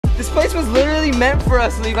This place was literally meant for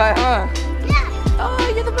us, Levi, huh? Yeah.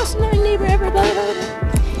 Oh, you're the most annoying neighbor ever.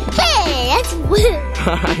 Hey, that's weird.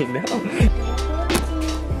 I know.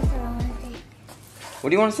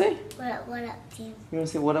 What do you want to say? What up, team? You want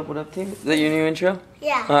to say what up, team? Is that your new intro?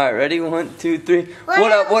 Yeah. All right, ready? 1, 2, 3.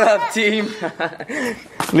 What up, team?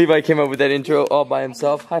 Levi came up with that intro all by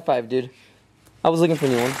himself. High five, dude. I was looking for a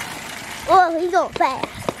new one. Oh, he's going fast.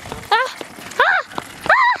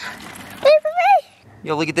 Wait for me.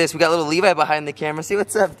 Yo, look at this. We got little Levi behind the camera. See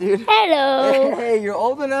what's up, dude? Hello. Hey, you're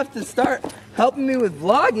old enough to start helping me with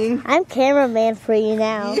vlogging. I'm cameraman for you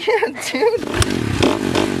now. Yeah, dude.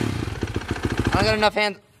 I don't got enough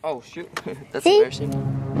hands. Oh, shoot. That's See? embarrassing.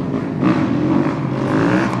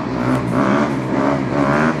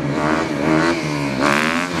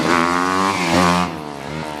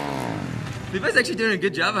 Levi's actually doing a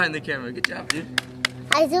good job behind the camera. Good job, dude.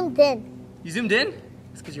 I zoomed in. You zoomed in?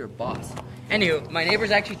 That's because you're a boss. Anywho, my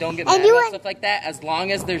neighbors actually don't get mad And you about went- stuff like that as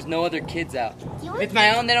long as there's no other kids out. You If went- it's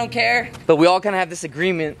my own, they don't care. But we all kind of have this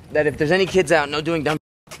agreement that if there's any kids out, no doing dumb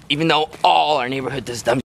even though all our neighborhood does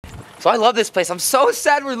dumb. So I love this place. I'm so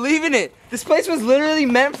sad we're leaving it. This place was literally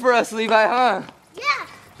meant for us, Levi, huh? Yeah.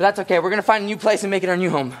 But that's okay. We're gonna find a new place and make it our new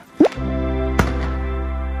home.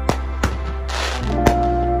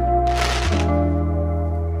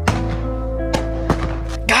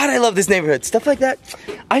 God, I love this neighborhood. Stuff like that.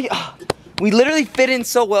 We literally fit in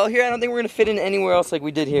so well here. I don't think we're gonna fit in anywhere else like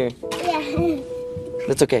we did here. Yeah.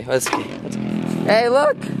 That's okay. That's okay. That's okay. Hey,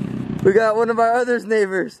 look! We got one of our other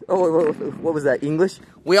neighbors. Oh, wait, what was that? English?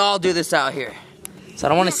 We all do this out here. So I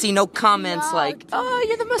don't want to see no comments like, oh,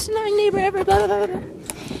 you're the most annoying neighbor ever, blah, blah, blah.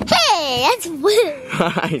 Hey, that's weird.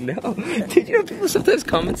 I know. Did you know people sometimes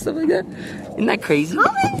comment stuff like that? Isn't that crazy?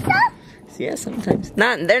 Comment stuff? Yeah, sometimes.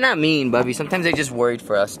 They're not mean, Bubby. Sometimes they're just worried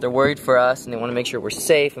for us. They're worried for us and they want to make sure we're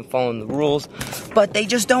safe and following the rules. But they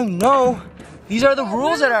just don't know. These are the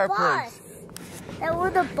rules at our place. That we're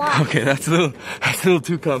the boss. Okay, that's a little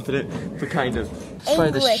too confident, but kind of. It's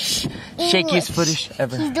probably the English. shakiest footage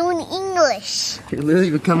ever. He's doing English. You're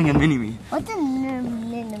literally becoming a mini-me. What's a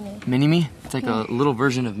mini-me? Mini-me? It's like a little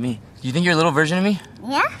version of me. Do you think you're a little version of me?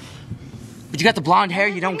 Yeah? But you got the blonde hair,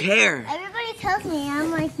 you don't care. Everybody tells me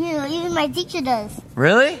I'm like you. Even my teacher does.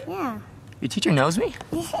 Really? Yeah. Your teacher knows me?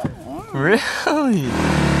 Yeah. Really? You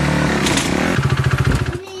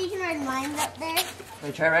can write mine up there. Can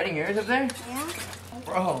I try writing yours up there? Yeah.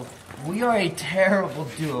 Bro, we are a terrible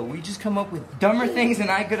duo. We just come up with dumber things than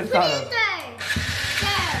I could have thought of.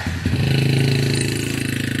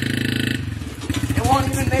 It won't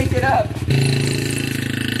even make it up.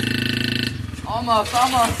 Almost.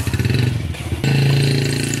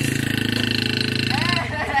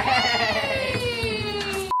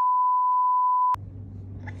 Hey!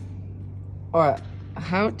 Alright,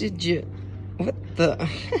 how did you... What the...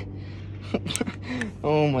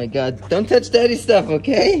 Oh my God, don't touch daddy's stuff,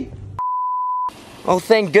 okay? Oh,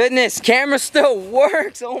 thank goodness, camera still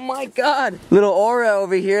works, oh my God. Little Aura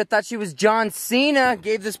over here thought she was John Cena,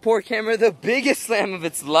 gave this poor camera the biggest slam of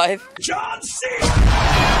its life. John Cena!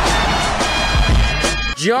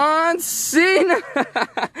 John Cena!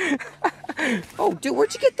 Oh, dude,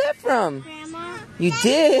 where'd you get that from? Grandma. You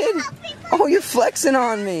did? Oh, you're flexing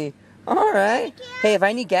on me. All right. Hey, if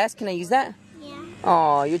I need gas, can I use that?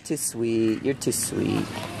 Oh, you're too sweet. You're too sweet.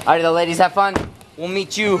 All right, the ladies, have fun. We'll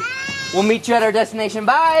meet you. We'll meet you at our destination.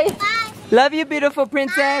 Bye. Bye. Love you, beautiful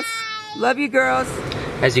princess. Bye. Love you, girls.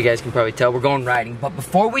 As you guys can probably tell, we're going riding. But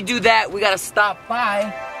before we do that, we gotta stop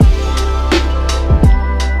by.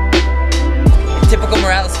 In typical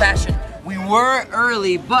Morales fashion, we were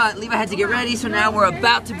early, but Levi had to get ready, so now we're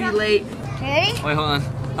about to be late. Ready? Wait, hold on.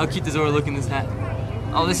 How cute does Aura look in this hat?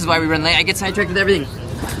 Oh, this is why we run late. I get sidetracked with everything.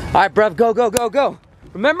 All right, bruv, go, go, go, go.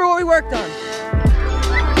 Remember what we worked on.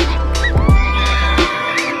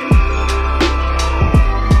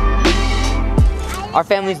 Our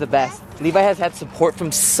family's the best. Levi has had support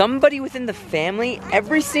from somebody within the family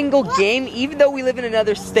every single game, even though we live in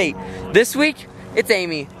another state. This week, it's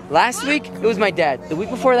Amy. Last week, it was my dad. The week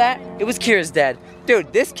before that, it was Kira's dad.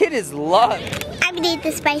 Dude, this kid is loved. I'm gonna eat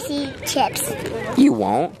the spicy chips. You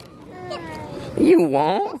won't. You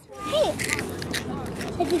won't? Hey.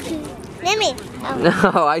 Let me.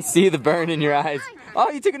 No, I see the burn in your eyes.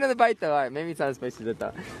 Oh, you took another bite though. All right, maybe it's not as spicy as I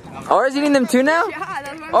thought. Aura's eating them too now?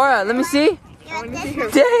 Aura, let me see.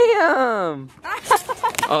 Damn!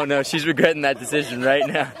 Oh no, she's regretting that decision right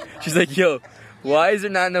now. She's like, yo, why is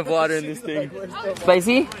there not enough water in this thing?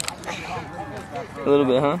 Spicy? A little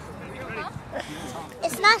bit, huh?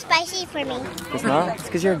 It's not spicy for me. It's not? It's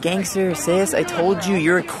because you're a gangster, sis. I told you,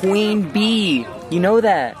 you're a queen bee. You know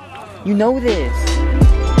that. You know this.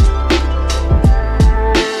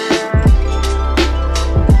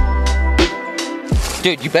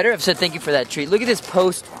 Dude, you better have said thank you for that treat. Look at this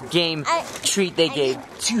post-game treat they gave.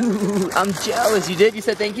 Dude, I'm jealous. You did? You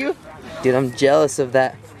said thank you? Dude, I'm jealous of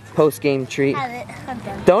that post-game treat. Have it. I'm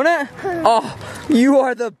done. Donut? Oh, you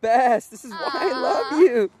are the best. This is why I love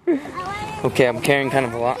you. Okay, I'm carrying kind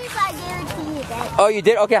of a lot. Oh, you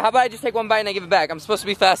did? Okay, how about I just take one bite and I give it back? I'm supposed to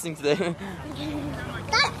be fasting today.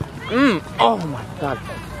 Oh my God.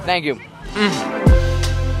 Thank you.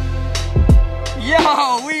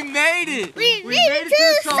 Yo, we made it. We made it to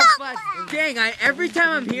the Salt Flats. Dang, every time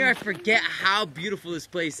I'm here, I forget how beautiful this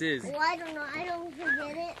place is. Well, I don't know. I don't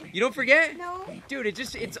forget it. You don't forget? No. Dude,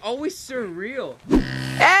 it's always surreal.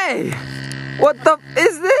 Hey, what the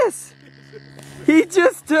is this? He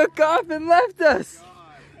just took off and left us.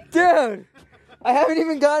 Dude, I haven't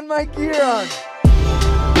even gotten my gear on.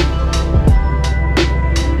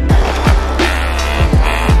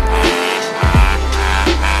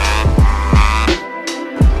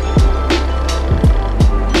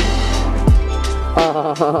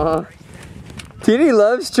 Aww. Teeny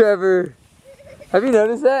loves Trevor. Have you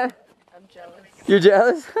noticed that? I'm jealous. You're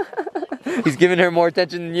jealous? He's giving her more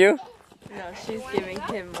attention than you? No, she's giving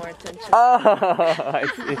him more attention. Oh, I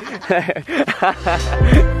see.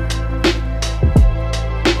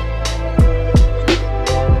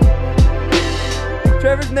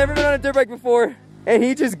 Trevor's never been on a dirt bike before, and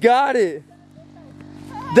he just got it.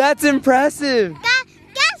 That's impressive.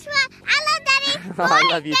 Guess what? I love Daddy more I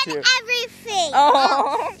love you than too. everything.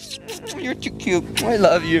 Oh, you're too cute. I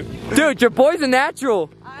love you. Dude, your boy's a natural.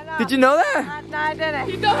 I know. Did you know that? No, I didn't.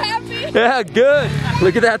 He's so happy. Yeah, good.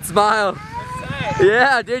 Look at that smile.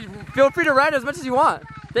 Yeah, dude, feel free to ride as much as you want.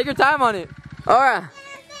 Take your time on it. All right.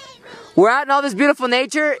 We're out in all this beautiful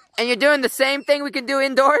nature, and you're doing the same thing we can do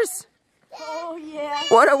indoors? Oh, yeah.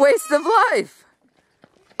 What a waste of life.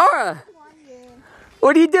 Aura,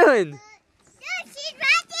 what are you doing?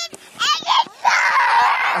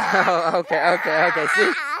 Oh, okay.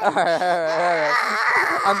 See? All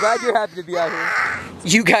right. I'm glad you're happy to be out here.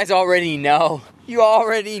 You guys already know. You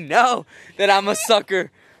already know that I'm a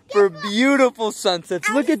sucker for beautiful sunsets.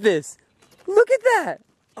 Look at this. Look at that.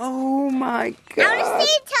 Oh my God. I want to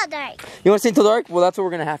see until dark. You want to see until dark? Well, that's what we're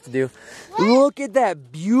going to have to do. What? Look at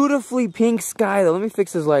that beautifully pink sky, though. Let me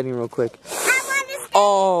fix this lighting real quick.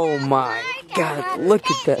 Oh my God. Look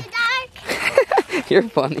at that. You're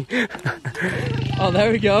funny. Oh,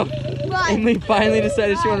 there we go. Emily finally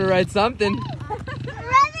decided she wanted to ride something.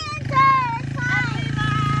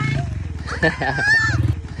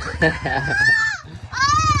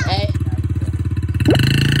 Hey.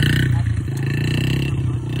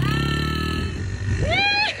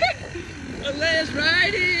 Alea's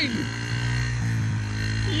riding!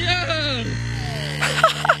 Yo!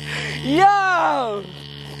 Yo!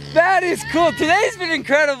 That is cool. Today's been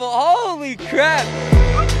incredible. Holy crap.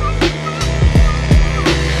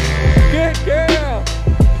 Good girl.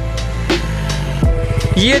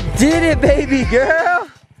 You did it, baby girl.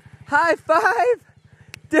 High five.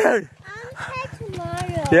 Dude. I'll try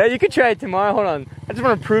tomorrow. Yeah, you can try it tomorrow. Hold on. I just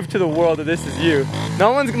want to prove to the world that this is you.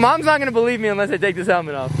 Mom's not going to believe me unless I take this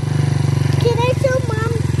helmet off. Can I show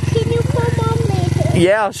Mom? Can you show Mom later?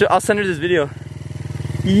 Yeah, I'll send her this video.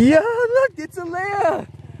 Yo, look, it's Alea.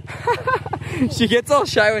 She gets all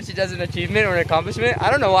shy when she does an achievement or an accomplishment.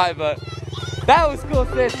 I don't know why, but that was cool,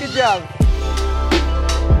 sis. Good job.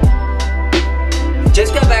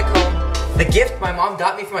 Just got back home. The gift my mom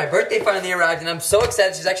got me for my birthday finally arrived, and I'm so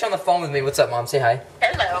excited. She's actually on the phone with me. What's up, Mom? Say hi.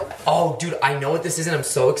 Hello. Oh, dude, I know what this is, and I'm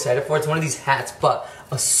so excited for it. It's one of these hats, but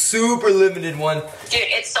a super limited one. Dude,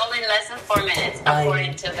 it sold in less than 4 minutes,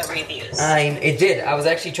 according to the reviews. It did. I was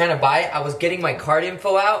actually trying to buy it. I was getting my card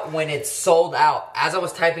info out when it sold out. As I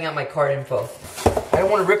was typing out my card info. I don't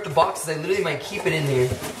want to rip the boxes. I literally might keep it in here.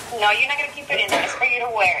 No, you're not going to keep it in there. It's for you to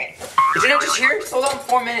wear it. Isn't it just here? It sold out in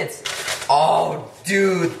 4 minutes. Oh,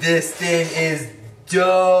 dude, this thing is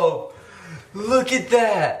dope. Look at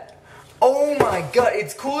that. Oh my God,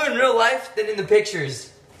 it's cooler in real life than in the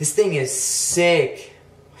pictures. This thing is sick.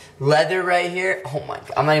 Leather right here. Oh my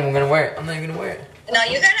God, I'm not even gonna wear it. No,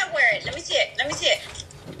 you gotta wear it. Let me see it.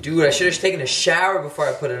 Dude, I should have taken a shower before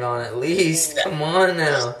I put it on at least. Come on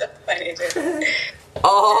now.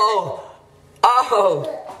 Oh.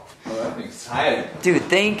 I'm excited. Dude,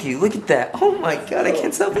 thank you. Look at that. Oh my God, I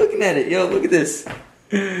can't stop looking at it. Yo, look at this.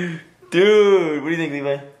 Dude, what do you think,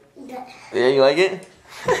 Levi? Yeah, you like it?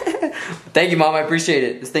 Thank you, Mom. I appreciate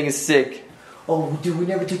it. This thing is sick. Oh, dude, we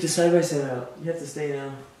never took the side-by-side out. You have to stay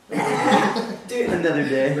now. Dude, another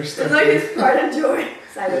day. It's like it's part of joy.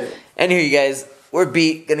 And here, you guys, we're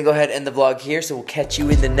beat. Gonna go ahead and end the vlog here, so we'll catch you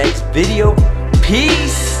in the next video.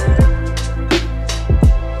 Peace!